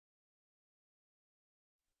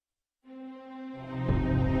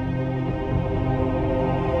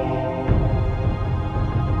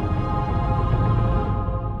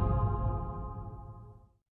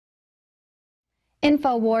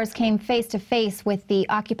Infowars came face-to-face with the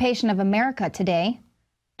occupation of America today.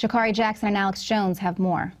 Jakari Jackson and Alex Jones have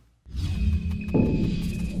more.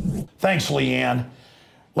 Thanks, Leanne.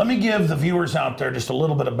 Let me give the viewers out there just a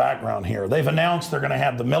little bit of background here. They've announced they're going to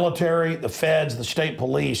have the military, the feds, the state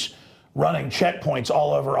police running checkpoints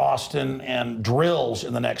all over Austin and drills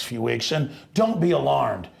in the next few weeks. And don't be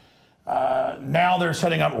alarmed. Now they're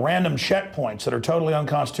setting up random checkpoints that are totally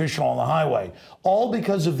unconstitutional on the highway, all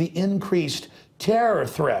because of the increased terror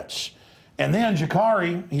threats. And then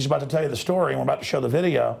Jakari, he's about to tell you the story, and we're about to show the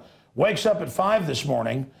video, wakes up at 5 this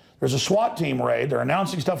morning. There's a SWAT team raid. They're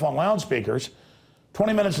announcing stuff on loudspeakers.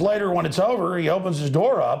 20 minutes later, when it's over, he opens his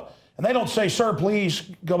door up, and they don't say, "Sir, please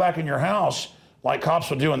go back in your house," like cops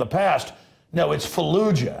would do in the past. No, it's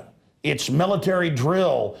Fallujah. It's military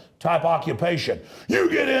drill type occupation. You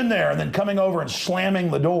get in there, and then coming over and slamming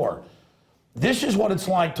the door. This is what it's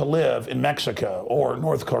like to live in Mexico or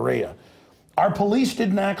North Korea. Our police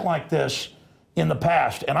didn't act like this in the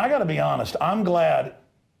past, and I got to be honest, I'm glad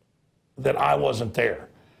that I wasn't there,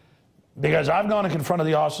 because I've gone and confronted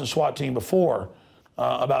the Austin SWAT team before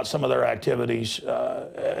about some of their activities,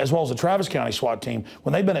 as well as the Travis County SWAT team,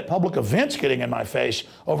 when they've been at public events getting in my face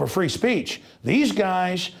over free speech. These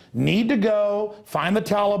guys need to go find the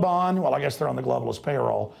Taliban, well, I guess they're on the globalist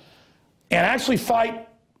payroll, and actually fight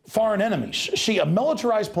foreign enemies. See, a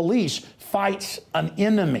militarized police fights an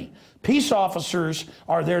enemy. Peace officers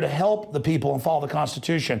are there to help the people and follow the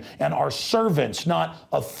Constitution, and are servants, not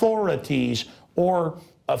authorities or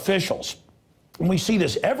officials. And we see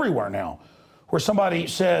this everywhere now, where somebody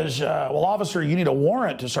says, well, officer, you need a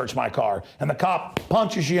warrant to search my car, and the cop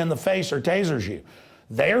punches you in the face or tasers you.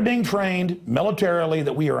 They are being trained militarily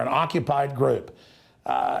that we are an occupied group.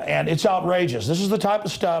 And it's outrageous. This is the type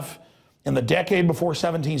of stuff in the decade before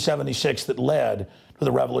 1776 that led to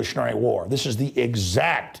the Revolutionary War. This is the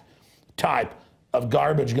exact type of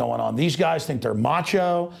garbage going on. These guys think they're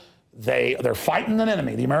macho. They're fighting an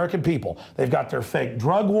enemy, the American people. They've got their fake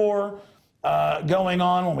drug war going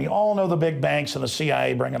on, when we all know the big banks and the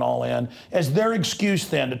CIA bring it all in, as their excuse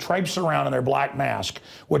then to traipse around in their black mask,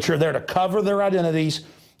 which are there to cover their identities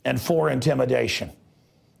and for intimidation.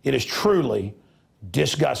 It is truly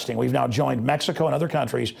disgusting. We've now joined Mexico and other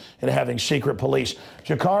countries in having secret police.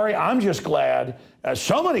 Jakari, I'm just glad,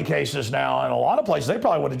 so many cases now, in a lot of places, they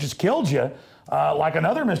probably would have just killed you, like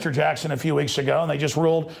another Mr. Jackson a few weeks ago, and they just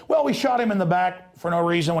ruled, well, we shot him in the back for no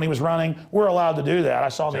reason when he was running. We're allowed to do that. I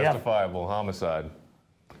saw the justifiable homicide.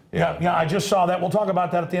 Yeah, I just saw that. We'll talk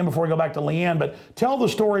about that at the end before we go back to Leanne, but tell the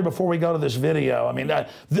story before we go to this video. I mean,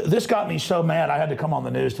 this got me so mad I had to come on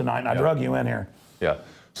the news tonight, and I drug you in here. Yeah.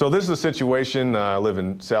 So this is a situation. I live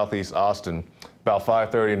in southeast Austin. About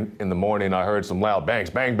 5:30 in the morning, I heard some loud bangs,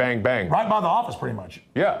 bang, bang, bang. Right by the office, pretty much.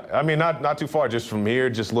 Yeah, I mean, not too far, just from here,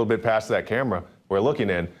 just a little bit past that camera we're looking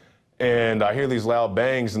in. And I hear these loud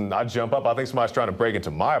bangs, and I jump up. I think somebody's trying to break into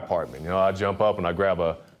my apartment. You know, I jump up and I grab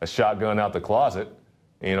a shotgun out the closet.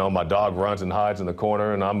 You know, my dog runs and hides in the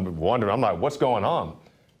corner, and I'm wondering, I'm like, what's going on?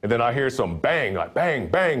 And then I hear some bang, like bang,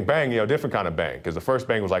 bang, bang, you know, different kind of bang. Because the first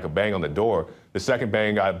bang was like a bang on the door. The second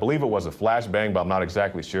bang, I believe it was a flash bang, but I'm not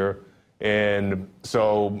exactly sure. And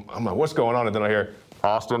so I'm like, what's going on? And then I hear,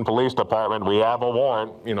 Austin Police Department, we have a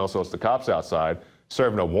warrant. You know, so it's the cops outside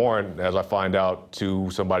serving a warrant, as I find out, to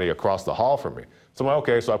somebody across the hall from me. So I'm like,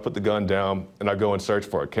 okay, so I put the gun down and I go and search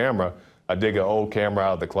for a camera. I dig an old camera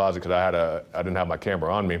out of the closet because I didn't have my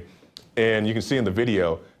camera on me. And you can see in the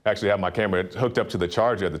video, I actually have my camera hooked up to the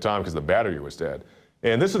charger at the time because the battery was dead.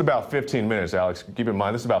 And this is about 15 minutes, Alex. Keep in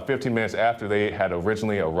mind, this is about 15 minutes after they had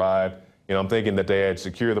originally arrived. You know, I'm thinking that they had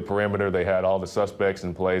secured the perimeter, they had all the suspects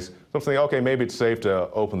in place. So I'm thinking, okay, maybe it's safe to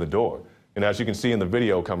open the door. And as you can see in the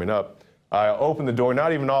video coming up, I opened the door,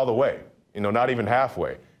 not even all the way, you know, not even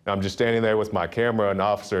halfway. And I'm just standing there with my camera, and the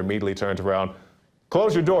officer immediately turns around,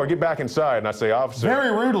 close your door, get back inside. And I say, officer.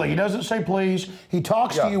 Very rudely. He doesn't say please. He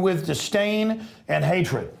talks to you with disdain and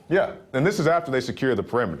hatred. Yeah, and this is after they secure the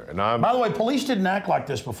perimeter. And By the way, police didn't act like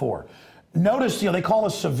this before. Notice, you know, they call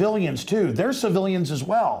us civilians too. They're civilians as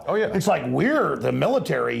well. Oh, yeah. It's like, we're the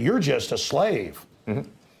military, you're just a slave. Mm-hmm.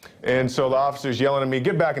 And so the officer's yelling at me,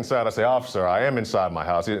 get back inside. I say, officer, I am inside my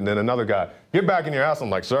house. And then another guy, get back in your house. I'm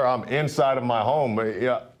like, sir, I'm inside of my home.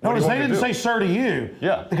 Yeah. Notice they didn't say sir to you.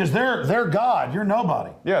 Yeah. Because they're God, you're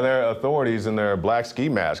nobody. Yeah, they're authorities in their black ski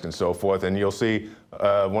mask and so forth. And you'll see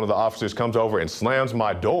one of the officers comes over and slams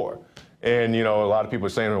my door. And, you know, a lot of people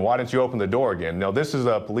are saying, why didn't you open the door again? Now, this is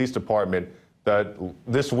a police department that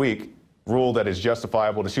this week ruled that it's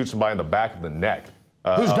justifiable to shoot somebody in the back of the neck.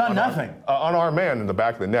 Who's done nothing? Unarmed man in the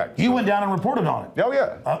back of the neck. You went down and reported on it. Oh,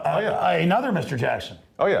 yeah. Another Mr. Jackson.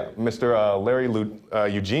 Oh, yeah. Mr. Larry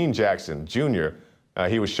Eugene Jackson, Jr.,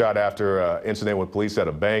 He was shot after an incident with police at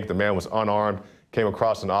a bank. The man was unarmed, came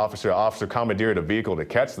across an officer. Officer commandeered a vehicle to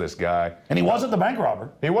catch this guy. And he wasn't the bank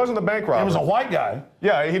robber. He wasn't the bank robber. It was a white guy.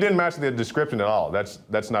 Yeah, he didn't match the description at all.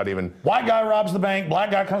 That's not even... White guy robs the bank.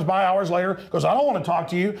 Black guy comes by hours later, goes, I don't want to talk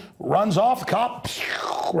to you. Runs off. The cop,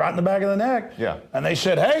 right in the back of the neck. Yeah. And they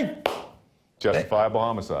said, hey. Justifiable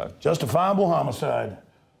homicide. Justifiable homicide.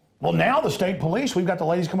 Well, now the state police, we've got the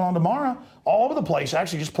ladies coming on tomorrow, all over the place,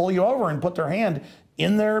 actually just pull you over and put their hand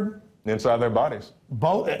in their... Inside their bodies.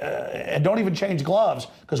 And don't even change gloves,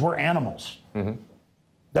 because we're animals. Mm-hmm.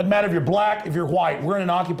 Doesn't matter if you're black, if you're white. We're in an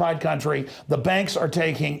occupied country. The banks are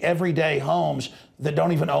taking everyday homes that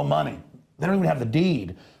don't even owe money. They don't even have the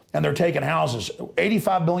deed. And they're taking houses.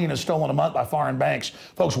 $85 billion is stolen a month by foreign banks.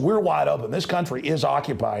 Folks, we're wide open. This country is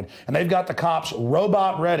occupied. And they've got the cops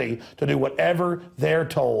robot ready to do whatever they're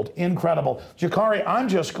told. Incredible. Jakari, I'm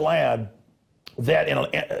just glad that,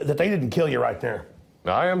 that they didn't kill you right there.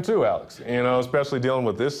 I am too, Alex. You know, especially dealing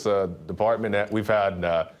with this department that we've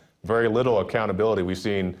had very little accountability. We've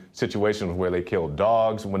seen situations where they kill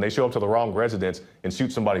dogs when they show up to the wrong residence and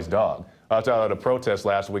shoot somebody's dog. I was out at a protest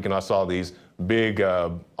last week and I saw these big,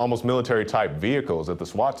 almost military-type vehicles that the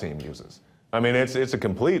SWAT team uses. I mean, it's a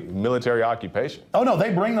complete military occupation. Oh, no,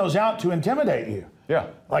 they bring those out to intimidate you. Yeah.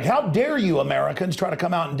 Like, how dare you Americans try to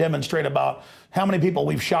come out and demonstrate about how many people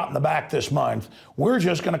we've shot in the back this month? We're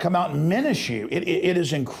just going to come out and menace you. It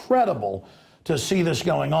is incredible to see this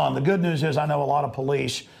going on. The good news is I know a lot of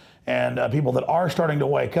police and people that are starting to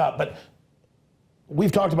wake up, but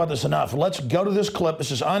we've talked about this enough. Let's go to this clip.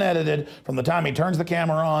 This is unedited from the time he turns the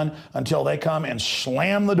camera on until they come and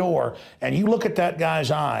slam the door. And you look at that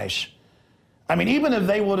guy's eyes. I mean, even if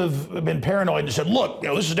they would have been paranoid and said, look, you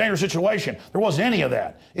know, this is a dangerous situation, there wasn't any of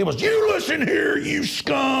that. It was, you listen here, you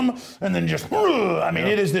scum, and then just, I mean,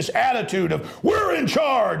 It is this attitude of, we're in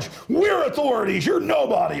charge, we're authorities, you're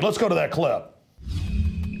nobody. Let's go to that clip.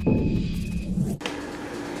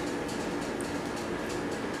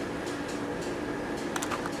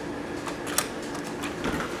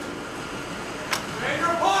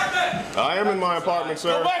 I am in my apartment,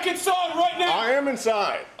 sir. Go back inside right now. I am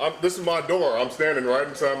inside. This is my door. I'm standing right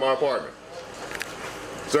inside my apartment.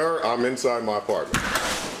 Sir, I'm inside my apartment.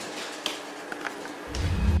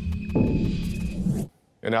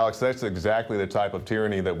 And Alex, that's exactly the type of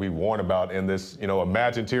tyranny that we warn about in this, you know,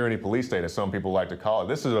 imagined tyranny police state, as some people like to call it.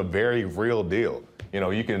 This is a very real deal. You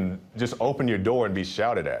know, you can just open your door and be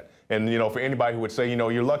shouted at. And, you know, for anybody who would say, you know,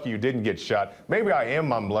 you're lucky you didn't get shot, maybe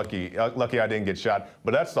I'm lucky I didn't get shot,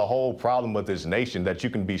 but that's the whole problem with this nation, that you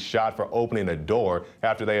can be shot for opening a door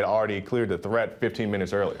after they had already cleared the threat 15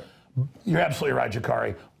 minutes earlier. You're absolutely right,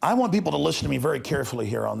 Jakari. I want people to listen to me very carefully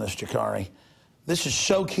here on this, Jakari. This is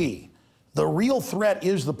so key. The real threat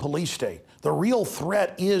is the police state. The real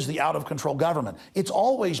threat is the out-of-control government. It's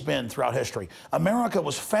always been throughout history. America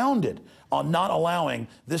was founded on not allowing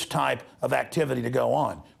this type of activity to go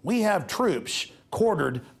on. We have troops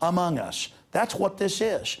quartered among us. That's what this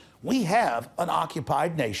is. We have an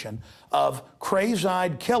occupied nation of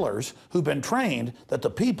crazy-eyed killers who've been trained that the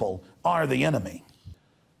people are the enemy.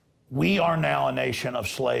 We are now a nation of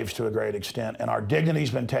slaves to a great extent, and our dignity's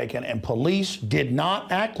been taken, and police did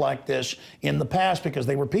not act like this in the past because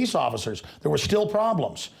they were peace officers. There were still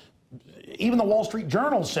problems. Even the Wall Street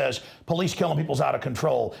Journal says police killing people's out of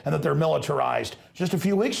control and that they're militarized just a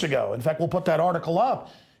few weeks ago. In fact, we'll put that article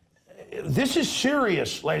up. This is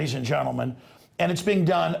serious, ladies and gentlemen, and it's being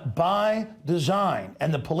done by design.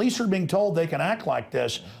 And the police are being told they can act like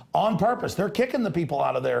this on purpose. They're kicking the people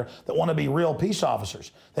out of there that want to be real peace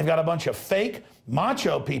officers. They've got a bunch of fake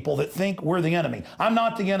macho people that think we're the enemy. I'm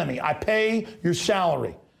not the enemy. I pay your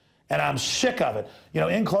salary. And I'm sick of it. You know,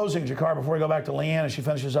 in closing, Jakar, before we go back to Leanne as she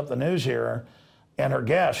finishes up the news here and her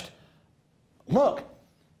guest, look,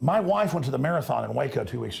 my wife went to the marathon in Waco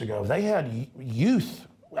 2 weeks ago. They had youth.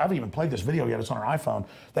 I haven't even played this video yet. It's on our iPhone.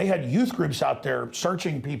 They had youth groups out there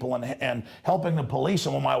searching people and helping the police.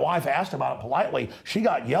 And when my wife asked about it politely, she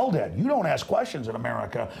got yelled at. You don't ask questions in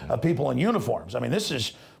America of people in uniforms. I mean, this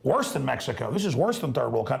is worse than Mexico. This is worse than third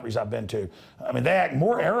world countries I've been to. I mean, they act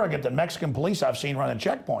more arrogant than Mexican police I've seen running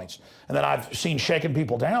checkpoints and that I've seen shaking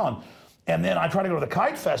people down. And then I try to go to the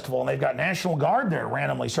Kite Festival, and they've got National Guard there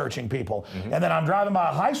randomly searching people. And then I'm driving by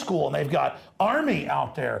a high school, and they've got Army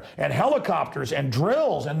out there and helicopters and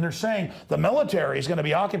drills, and they're saying the military is going to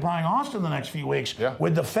be occupying Austin the next few weeks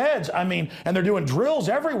with the feds. I mean, and they're doing drills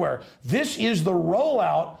everywhere. This is the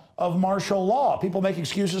rollout of martial law. People make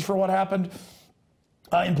excuses for what happened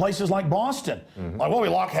in places like Boston. Like, well, we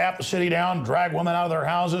lock half the city down, drag women out of their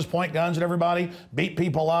houses, point guns at everybody, beat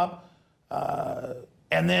people up,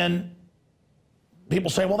 and then People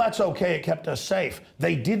say, well, that's okay, it kept us safe.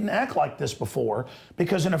 They didn't act like this before,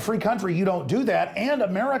 because in a free country, you don't do that, and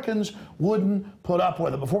Americans wouldn't put up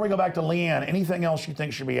with it. Before we go back to Leanne, anything else you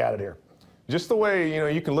think should be added here? Just the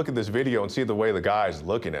way, you can look at this video and see the way the guy's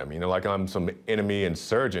looking at me, like I'm some enemy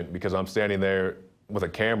insurgent because I'm standing there with a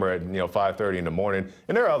camera at, 5:30 in the morning.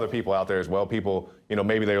 And there are other people out there as well. People,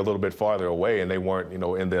 maybe they're a little bit farther away and they weren't,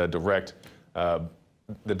 in the direct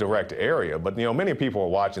area. But, many people are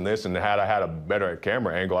watching this, and had I had a better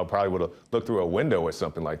camera angle, I probably would have looked through a window or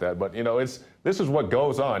something like that. But, this is what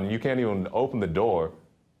goes on. You can't even open the door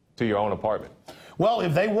to your own apartment. Well,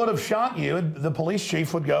 if they would have shot you, the police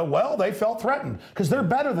chief would go, well, they felt threatened because they're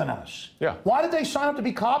better than us. Yeah. Why did they sign up to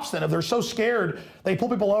be cops then? If they're so scared, they pull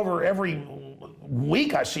people over every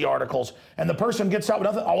week. I see articles, and the person gets out with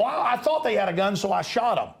nothing. Oh, I thought they had a gun, so I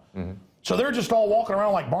shot them. Mm-hmm. So they're just all walking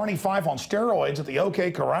around like Barney Fife on steroids at the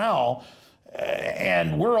OK Corral,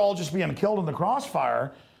 and we're all just being killed in the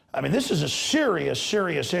crossfire. I mean, this is a serious,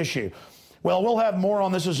 serious issue. Well, we'll have more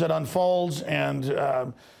on this as it unfolds,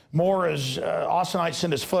 and more as Austinites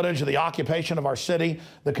send us footage of the occupation of our city,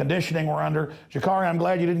 the conditioning we're under. Jakari, I'm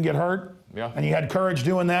glad you didn't get hurt. Yeah. And you had courage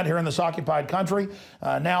doing that here in this occupied country.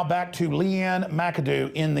 Now back to Leanne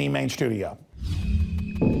McAdoo in the main studio.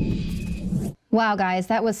 Wow, guys,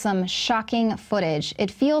 that was some shocking footage.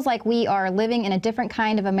 It feels like we are living in a different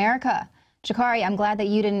kind of America. Jakari, I'm glad that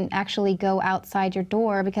you didn't actually go outside your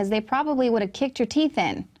door, because they probably would have kicked your teeth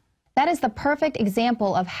in. That is the perfect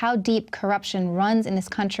example of how deep corruption runs in this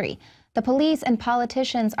country. The police and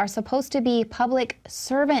politicians are supposed to be public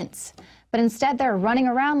servants, but instead they're running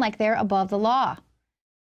around like they're above the law.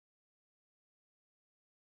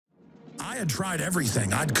 I had tried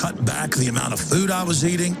everything. I'd cut back the amount of food I was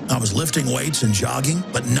eating. I was lifting weights and jogging,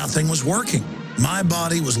 but nothing was working. My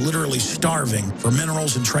body was literally starving for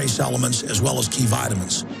minerals and trace elements, as well as key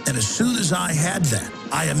vitamins. And as soon as I had that,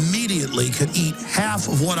 I immediately could eat half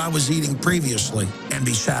of what I was eating previously and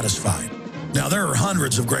be satisfied. Now, there are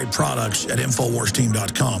hundreds of great products at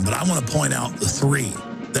InfoWarsTeam.com, but I want to point out the 3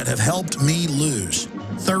 that have helped me lose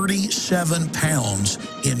 37 pounds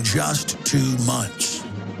in just 2 months.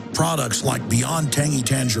 Products like Beyond Tangy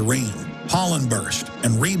Tangerine, Pollen Burst,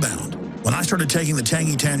 and Rebound. When I started taking the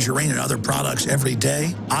Tangy Tangerine and other products every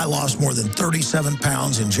day, I lost more than 37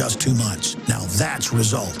 pounds in just 2 months. Now that's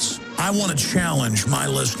results. I want to challenge my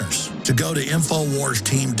listeners to go to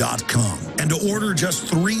InfoWarsTeam.com and to order just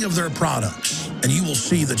 3 of their products, and you will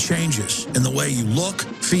see the changes in the way you look,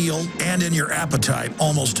 feel, and in your appetite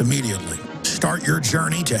almost immediately. Start your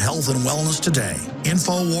journey to health and wellness today.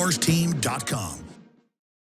 InfoWarsTeam.com.